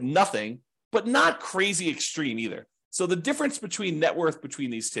 Not like nothing, but not crazy extreme either. So the difference between net worth between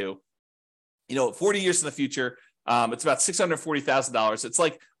these two, 40 years in the future, it's about $640,000. It's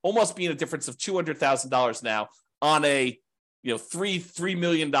like almost being a difference of $200,000 now on a $3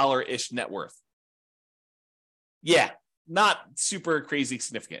 million-ish net worth. Yeah, not super crazy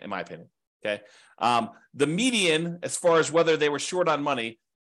significant in my opinion. Okay, the median, as far as whether they were short on money,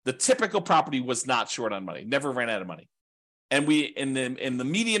 the typical property was not short on money, never ran out of money, and we in the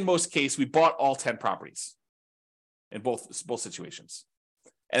median most case we bought all 10 properties in both situations.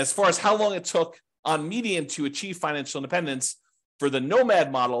 And as far as how long it took on median to achieve financial independence, for the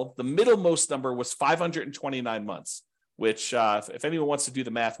Nomad model, the middlemost number was 529 months. Which, if anyone wants to do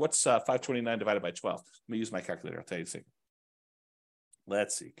the math, what's 529 divided by 12? Let me use my calculator. I'll tell you a second.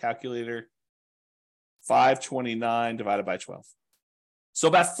 Let's see. Calculator. 529 divided by 12. So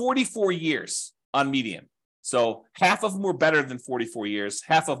about 44 years on median. So half of them were better than 44 years.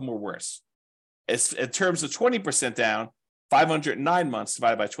 Half of them were worse. In terms of 20% down, 509 months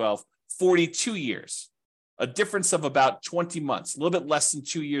divided by 12, 42 years. A difference of about 20 months. A little bit less than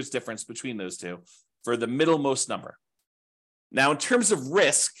 2 years difference between those two for the middlemost number. Now, in terms of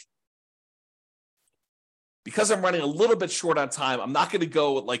risk, because I'm running a little bit short on time, I'm not going to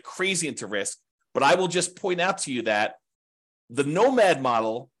go like crazy into risk, but I will just point out to you that the Nomad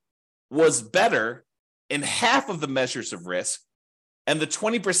model was better in half of the measures of risk, and the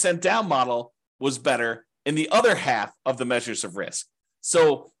 20% down model was better in the other half of the measures of risk.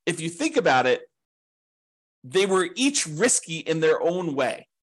 So if you think about it, they were each risky in their own way.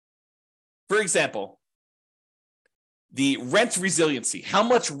 For example, the rent resiliency, how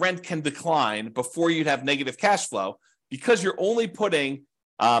much rent can decline before you'd have negative cash flow? Because you're only putting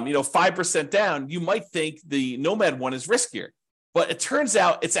 5% down, you might think the Nomad one is riskier. But it turns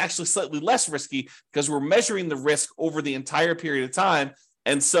out it's actually slightly less risky because we're measuring the risk over the entire period of time.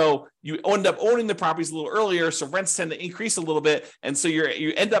 And so you end up owning the properties a little earlier, so rents tend to increase a little bit. And so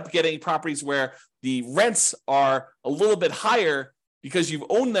you end up getting properties where the rents are a little bit higher because you've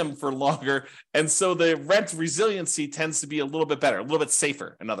owned them for longer. And so the rent resiliency tends to be a little bit better, a little bit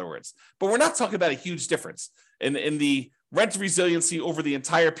safer, in other words. But we're not talking about a huge difference. In the rent resiliency over the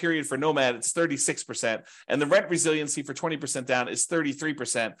entire period for Nomad, it's 36%. And the rent resiliency for 20% down is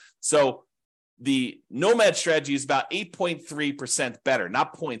 33%. So the Nomad strategy is about 8.3% better,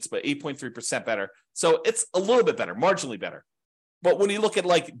 not points, but 8.3% better. So it's a little bit better, marginally better. But when you look at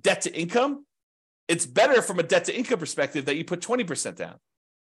like debt to income, it's better from a debt to income perspective that you put 20% down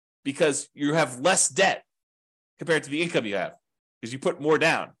because you have less debt compared to the income you have because you put more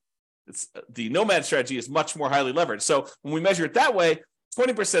down. The Nomad strategy is much more highly leveraged. So when we measure it that way,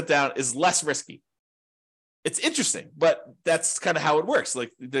 20% down is less risky. It's interesting, but that's kind of how it works.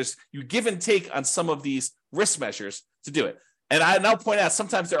 Like you give and take on some of these risk measures to do it. And I'll point out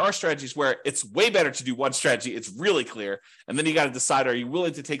sometimes there are strategies where it's way better to do one strategy. It's really clear. And then you got to decide, are you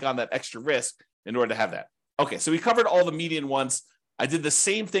willing to take on that extra risk in order to have that? Okay, so we covered all the median ones. I did the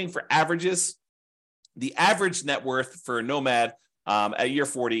same thing for averages. The average net worth for Nomad at year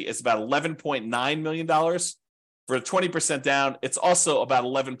 40 is about $11.9 million. For 20% down, it's also about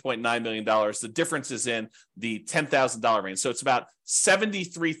 $11.9 million. The difference is in the $10,000 range. So it's about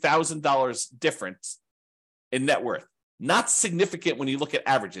 $73,000 difference in net worth. Not significant when you look at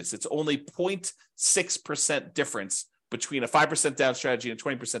averages. It's only 0.6% difference between a 5% down strategy and a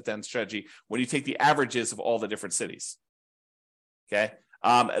 20% down strategy when you take the averages of all the different cities. Okay.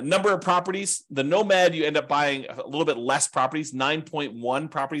 Number of properties, the Nomad, you end up buying a little bit less properties,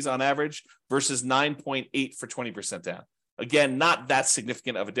 9.1 properties on average versus 9.8 for 20% down. Again, not that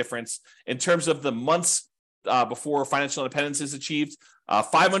significant of a difference. In terms of the months before financial independence is achieved,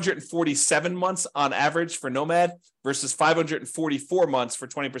 547 months on average for Nomad versus 544 months for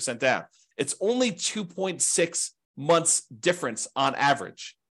 20% down. It's only 2.6 months difference on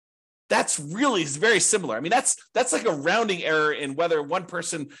average. That's really very similar. I mean, that's like a rounding error in whether one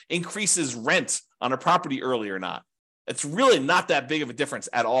person increases rent on a property early or not. It's really not that big of a difference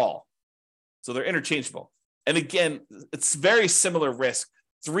at all. So they're interchangeable. And again, it's very similar risk.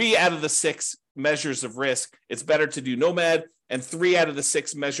 3 out of the 6 measures of risk, it's better to do Nomad, and 3 out of the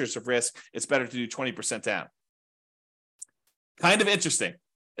 6 measures of risk, it's better to do 20% down. Kind of interesting.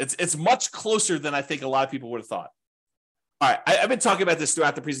 It's much closer than I think a lot of people would have thought. All right, I've been talking about this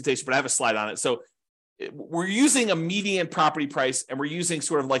throughout the presentation, but I have a slide on it. So we're using a median property price, and we're using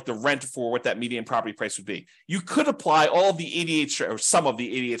sort of like the rent for what that median property price would be. You could apply all of the 88, or some of the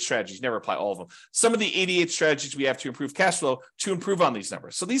 88 strategies, never apply all of them. Some of the 88 strategies we have to improve cash flow to improve on these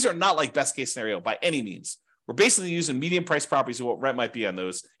numbers. So these are not like best case scenario by any means. We're basically using median price properties and what rent might be on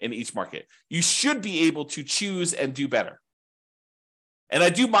those in each market. You should be able to choose and do better. And I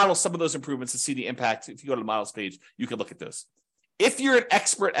do model some of those improvements and see the impact. If you go to the models page, you can look at those. If you're an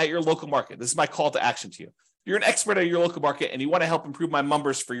expert at your local market, this is my call to action to you. If you're an expert at your local market and you want to help improve my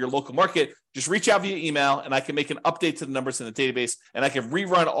numbers for your local market, just reach out via email and I can make an update to the numbers in the database and I can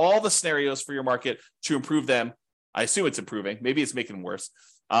rerun all the scenarios for your market to improve them. I assume it's improving. Maybe it's making them worse.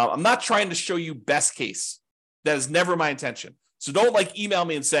 I'm not trying to show you best case. That is never my intention. So don't like email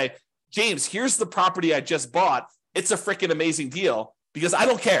me and say, James, here's the property I just bought. It's a freaking amazing deal, because I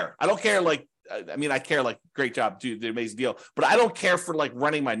don't care. I don't care like, I mean, I care like, great job, dude, the amazing deal. But I don't care for like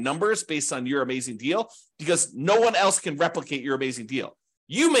running my numbers based on your amazing deal, because no one else can replicate your amazing deal.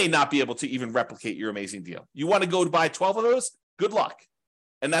 You may not be able to even replicate your amazing deal. You want to go to buy 12 of those? Good luck.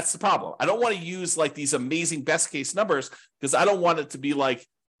 And that's the problem. I don't want to use like these amazing best case numbers, because I don't want it to be like,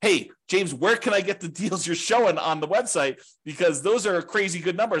 hey, James, where can I get the deals you're showing on the website? Because those are crazy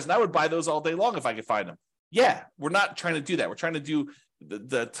good numbers. And I would buy those all day long if I could find them. Yeah, we're not trying to do that. We're trying to do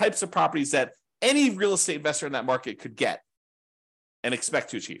the types of properties that any real estate investor in that market could get and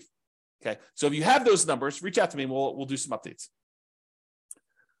expect to achieve. Okay, so if you have those numbers, reach out to me and we'll do some updates.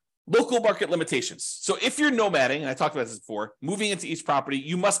 Local market limitations. So if you're nomading, and I talked about this before, moving into each property,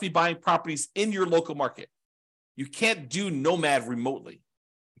 you must be buying properties in your local market. You can't do nomad remotely.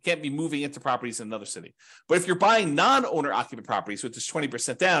 You can't be moving into properties in another city. But if you're buying non-owner occupant properties, which is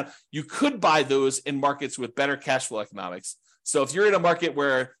 20% down, you could buy those in markets with better cash flow economics. So if you're in a market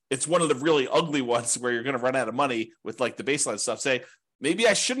where it's one of the really ugly ones where you're going to run out of money with like the baseline stuff, say, maybe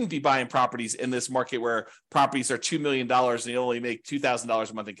I shouldn't be buying properties in this market where properties are $2 million and you only make $2,000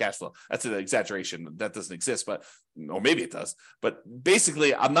 a month in cash flow. That's an exaggeration. That doesn't exist, or maybe it does. But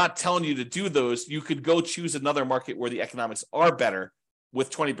basically, I'm not telling you to do those. You could go choose another market where the economics are better with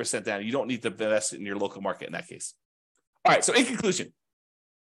 20% down. You don't need to invest in your local market in that case. All right. So in conclusion,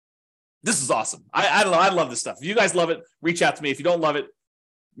 this is awesome. I don't know. I love this stuff. If you guys love it, reach out to me. If you don't love it,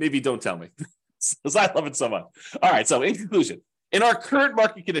 maybe don't tell me, because I love it so much. All right. So in conclusion, in our current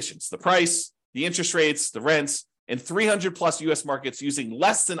market conditions, the price, the interest rates, the rents, in 300 plus U.S. markets using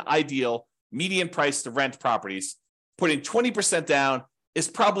less than ideal median price to rent properties, putting 20% down is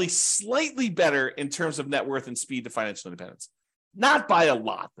probably slightly better in terms of net worth and speed to financial independence. Not by a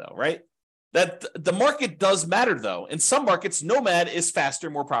lot, though, right? That the market does matter, though. In some markets, nomad is faster,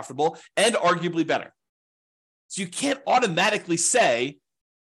 more profitable, and arguably better. So you can't automatically say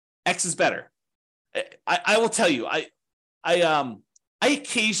X is better. I will tell you, I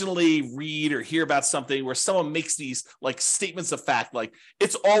occasionally read or hear about something where someone makes these like statements of fact, like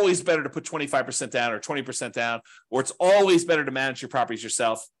it's always better to put 25% down or 20% down, or it's always better to manage your properties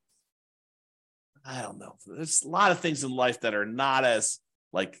yourself. I don't know. There's a lot of things in life that are not as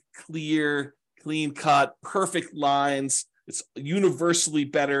like clear, clean cut, perfect lines. It's universally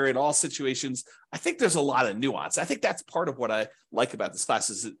better in all situations. I think there's a lot of nuance. I think that's part of what I like about this class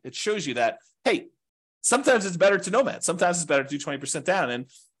is it shows you that, hey, sometimes it's better to nomad. Sometimes it's better to do 20% down, and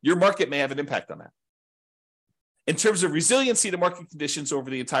your market may have an impact on that. In terms of resiliency to market conditions over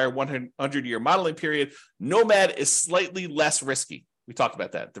the entire 100-year modeling period, nomad is slightly less risky. We talked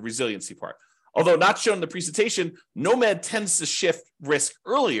about that, the resiliency part. Although not shown in the presentation, nomad tends to shift risk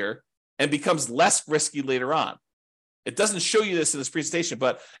earlier and becomes less risky later on. It doesn't show you this in this presentation,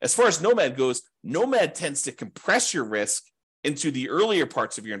 but as far as nomad goes, nomad tends to compress your risk into the earlier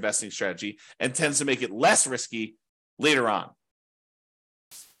parts of your investing strategy and tends to make it less risky later on.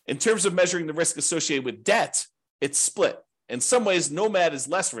 In terms of measuring the risk associated with debt, it's split. In some ways, Nomad is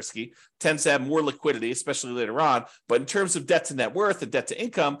less risky, tends to have more liquidity, especially later on. But in terms of debt to net worth and debt to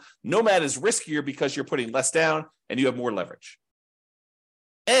income, Nomad is riskier because you're putting less down and you have more leverage.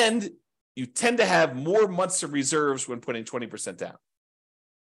 And you tend to have more months of reserves when putting 20% down.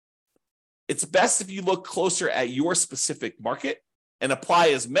 It's best if you look closer at your specific market and apply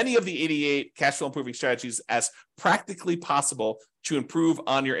as many of the 88 cash flow improving strategies as practically possible to improve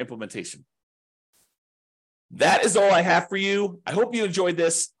on your implementation. That is all I have for you. I hope you enjoyed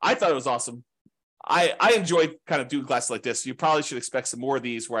this. I thought it was awesome. I enjoyed kind of doing classes like this. You probably should expect some more of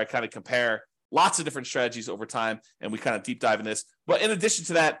these where I kind of compare lots of different strategies over time and we kind of deep dive in this. But in addition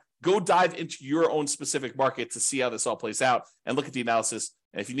to that, go dive into your own specific market to see how this all plays out and look at the analysis.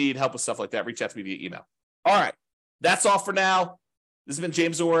 And if you need help with stuff like that, reach out to me via email. All right. That's all for now. This has been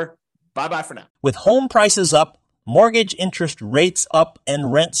James Orr. Bye-bye for now. With home prices up, mortgage interest rates up,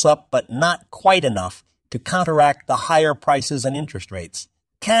 and rents up, but not quite enough to counteract the higher prices and interest rates,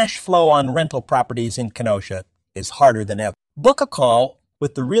 cash flow on rental properties in Kenosha is harder than ever. Book a call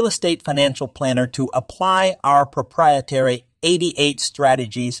with the Real Estate Financial Planner to apply our proprietary 88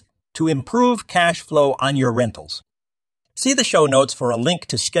 strategies to improve cash flow on your rentals. See the show notes for a link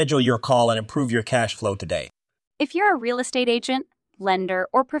to schedule your call and improve your cash flow today. If you're a real estate agent, lender,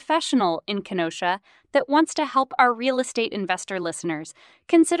 or professional in Kenosha that wants to help our real estate investor listeners,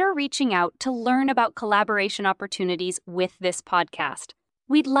 consider reaching out to learn about collaboration opportunities with this podcast.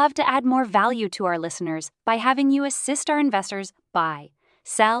 We'd love to add more value to our listeners by having you assist our investors buy,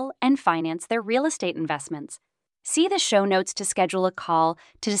 sell, and finance their real estate investments. See the show notes to schedule a call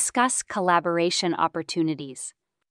to discuss collaboration opportunities.